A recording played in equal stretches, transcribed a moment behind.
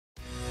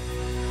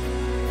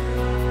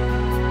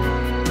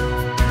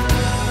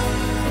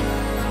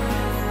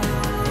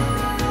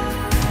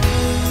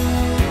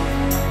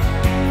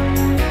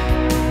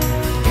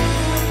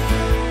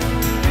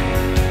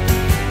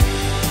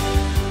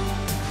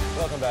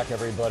back,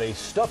 everybody.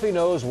 Stuffy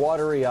nose,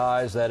 watery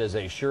eyes, that is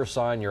a sure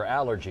sign your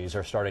allergies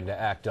are starting to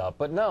act up.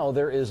 But now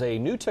there is a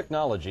new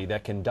technology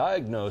that can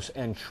diagnose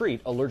and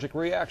treat allergic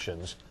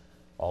reactions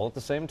all at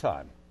the same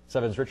time.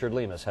 7's Richard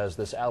Lemus has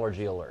this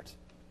allergy alert.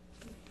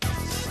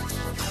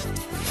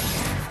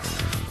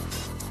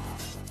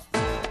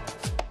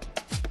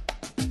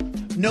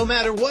 No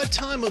matter what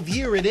time of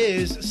year it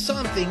is,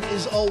 something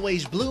is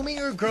always blooming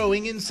or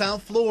growing in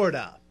South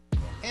Florida.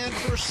 And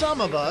for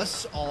some of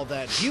us, all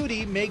that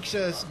beauty makes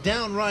us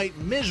downright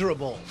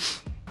miserable.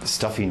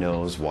 Stuffy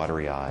nose,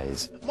 watery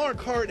eyes. Mark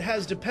Hart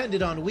has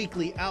depended on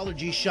weekly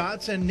allergy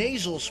shots and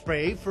nasal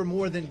spray for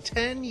more than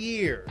 10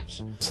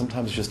 years.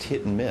 Sometimes just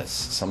hit and miss.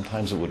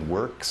 Sometimes it would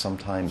work,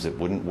 sometimes it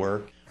wouldn't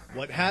work.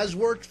 What has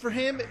worked for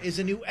him is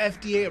a new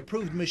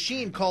FDA-approved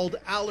machine called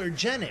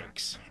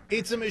Allergenics.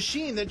 It's a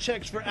machine that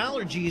checks for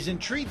allergies and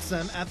treats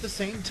them at the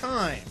same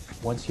time.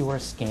 Once you are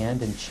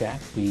scanned and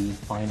checked, we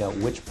find out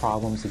which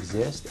problems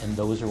exist, and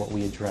those are what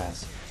we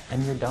address,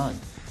 and you're done.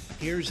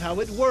 Here's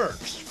how it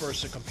works.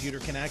 First, a computer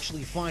can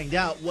actually find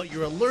out what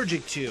you're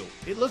allergic to.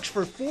 It looks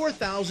for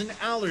 4,000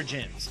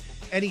 allergens,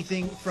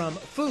 anything from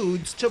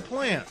foods to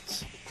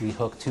plants. We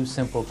hook two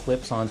simple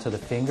clips onto the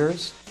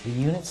fingers. The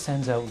unit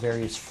sends out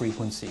various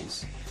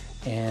frequencies,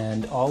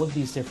 and all of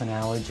these different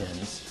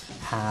allergens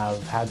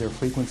have had their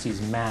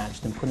frequencies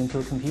matched and put into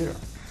a computer.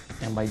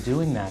 And by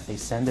doing that, they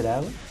send it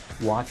out,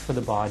 watch for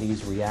the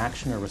body's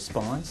reaction or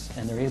response,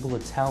 and they're able to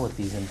tell if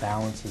these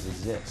imbalances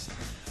exist.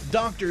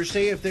 Doctors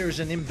say if there's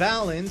an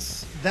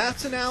imbalance,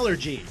 that's an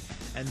allergy,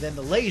 and then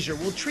the laser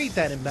will treat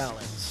that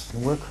imbalance.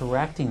 And we're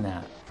correcting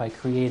that by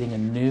creating a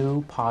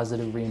new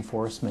positive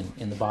reinforcement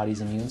in the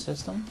body's immune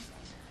system,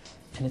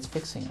 and it's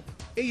fixing it.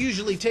 It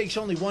usually takes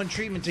only one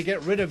treatment to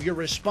get rid of your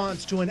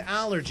response to an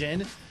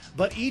allergen,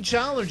 but each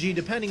allergy,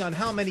 depending on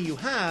how many you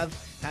have,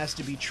 has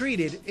to be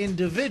treated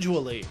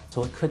individually.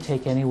 So it could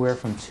take anywhere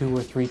from 2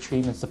 or 3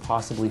 treatments to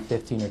possibly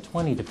 15 or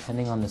 20,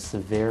 depending on the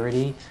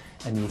severity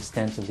and the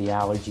extent of the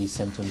allergy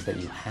symptoms that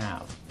you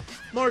have.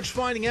 Mark's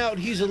finding out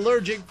he's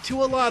allergic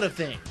to a lot of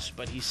things,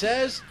 but he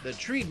says the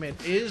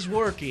treatment is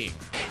working.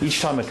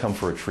 Each time I come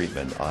for a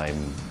treatment, I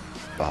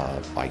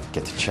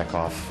get to check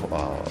off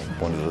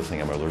one of the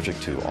things I'm allergic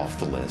to off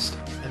the list.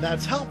 And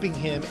that's helping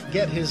him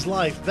get his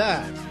life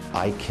back.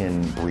 I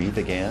can breathe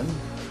again.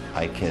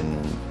 I can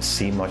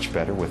see much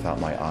better without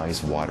my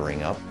eyes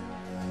watering up.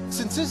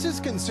 Since this is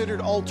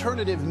considered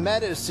alternative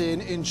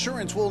medicine,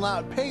 insurance will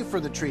not pay for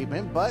the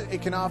treatment, but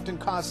it can often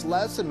cost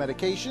less than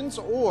medications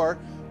or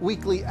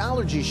weekly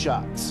allergy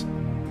shots.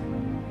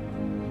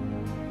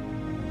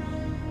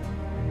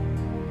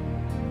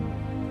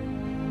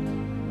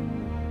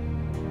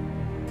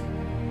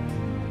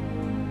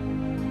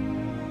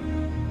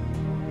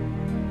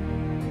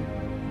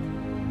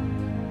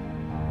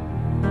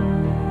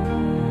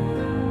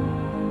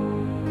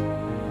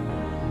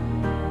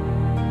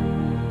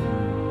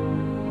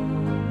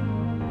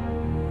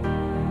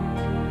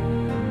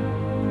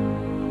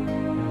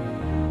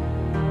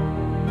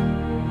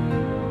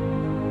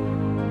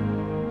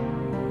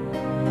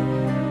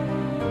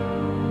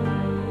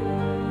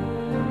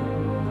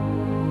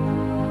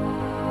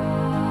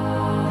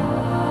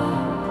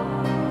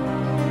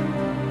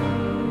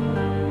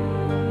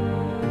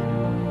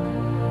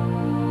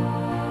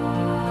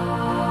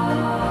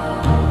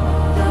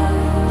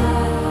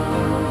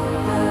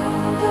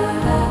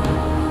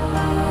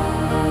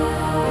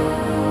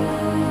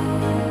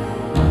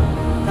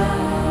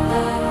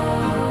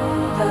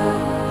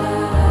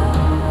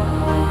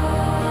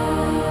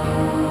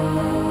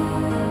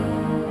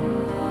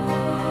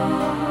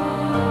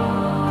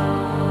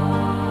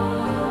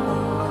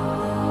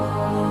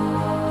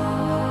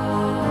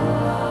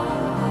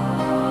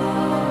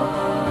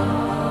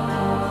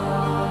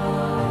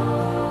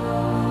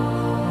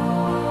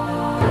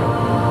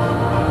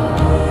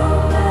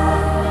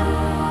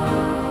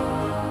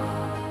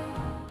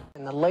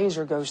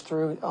 Laser goes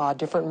through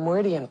different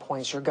meridian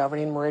points, your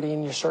governing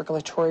meridian, your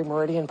circulatory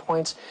meridian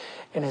points,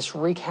 and it's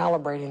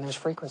recalibrating those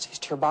frequencies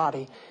to your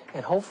body,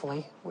 and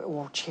hopefully it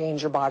will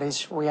change your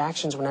body's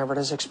reactions whenever it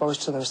is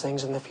exposed to those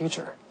things in the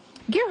future.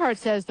 Gerhardt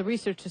says the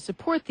research to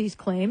support these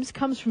claims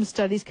comes from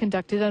studies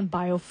conducted on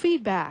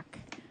biofeedback.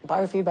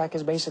 Biofeedback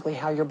is basically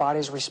how your body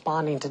is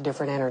responding to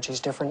different energies,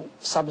 different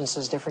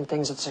substances, different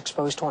things it's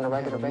exposed to on a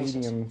regular basis.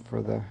 Medium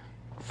for the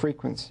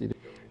frequency.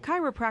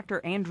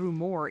 Chiropractor Andrew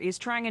Moore is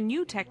trying a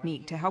new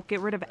technique to help get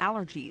rid of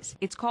allergies.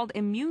 It's called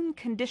immune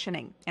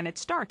conditioning, and it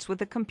starts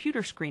with a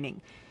computer screening.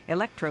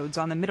 Electrodes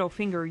on the middle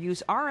finger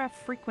use RF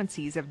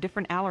frequencies of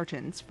different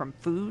allergens, from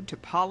food to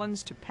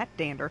pollens to pet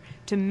dander,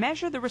 to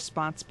measure the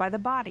response by the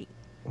body.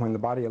 When the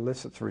body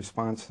elicits a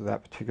response to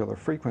that particular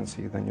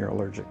frequency, then you're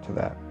allergic to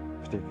that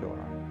particular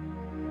item.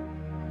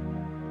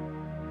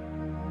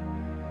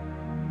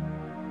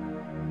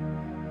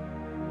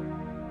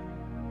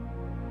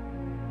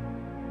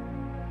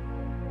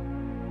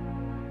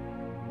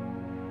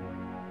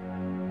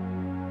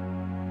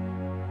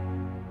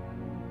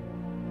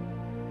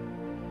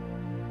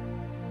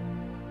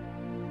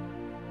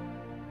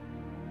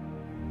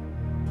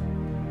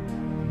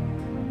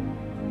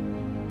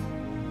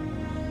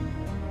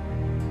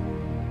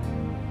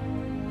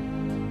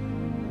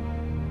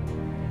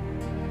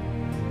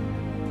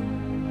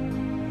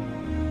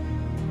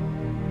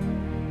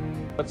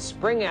 But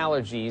spring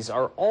allergies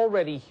are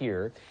already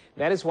here.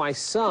 That is why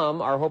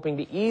some are hoping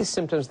to ease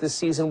symptoms this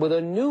season with a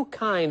new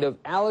kind of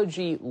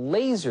allergy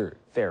laser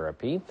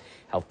therapy.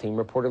 Health team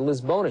reporter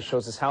Liz Bonus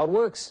shows us how it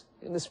works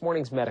in this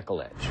morning's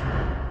Medical Edge.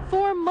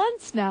 For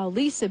months now,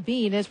 Lisa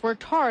Bean has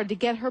worked hard to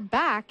get her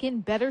back in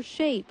better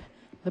shape.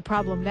 The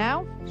problem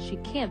now, she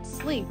can't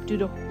sleep due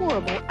to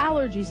horrible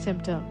allergy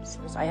symptoms.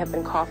 I have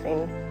been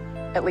coughing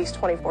at least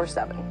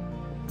 24/7.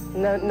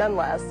 None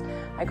less.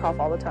 I cough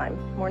all the time,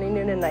 morning,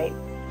 noon, and night.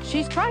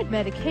 She's tried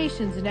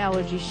medications and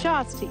allergy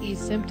shots to ease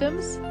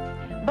symptoms.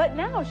 But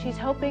now she's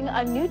hoping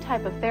a new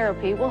type of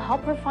therapy will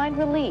help her find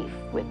relief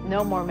with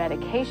no more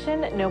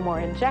medication, no more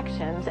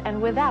injections,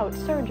 and without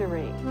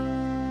surgery.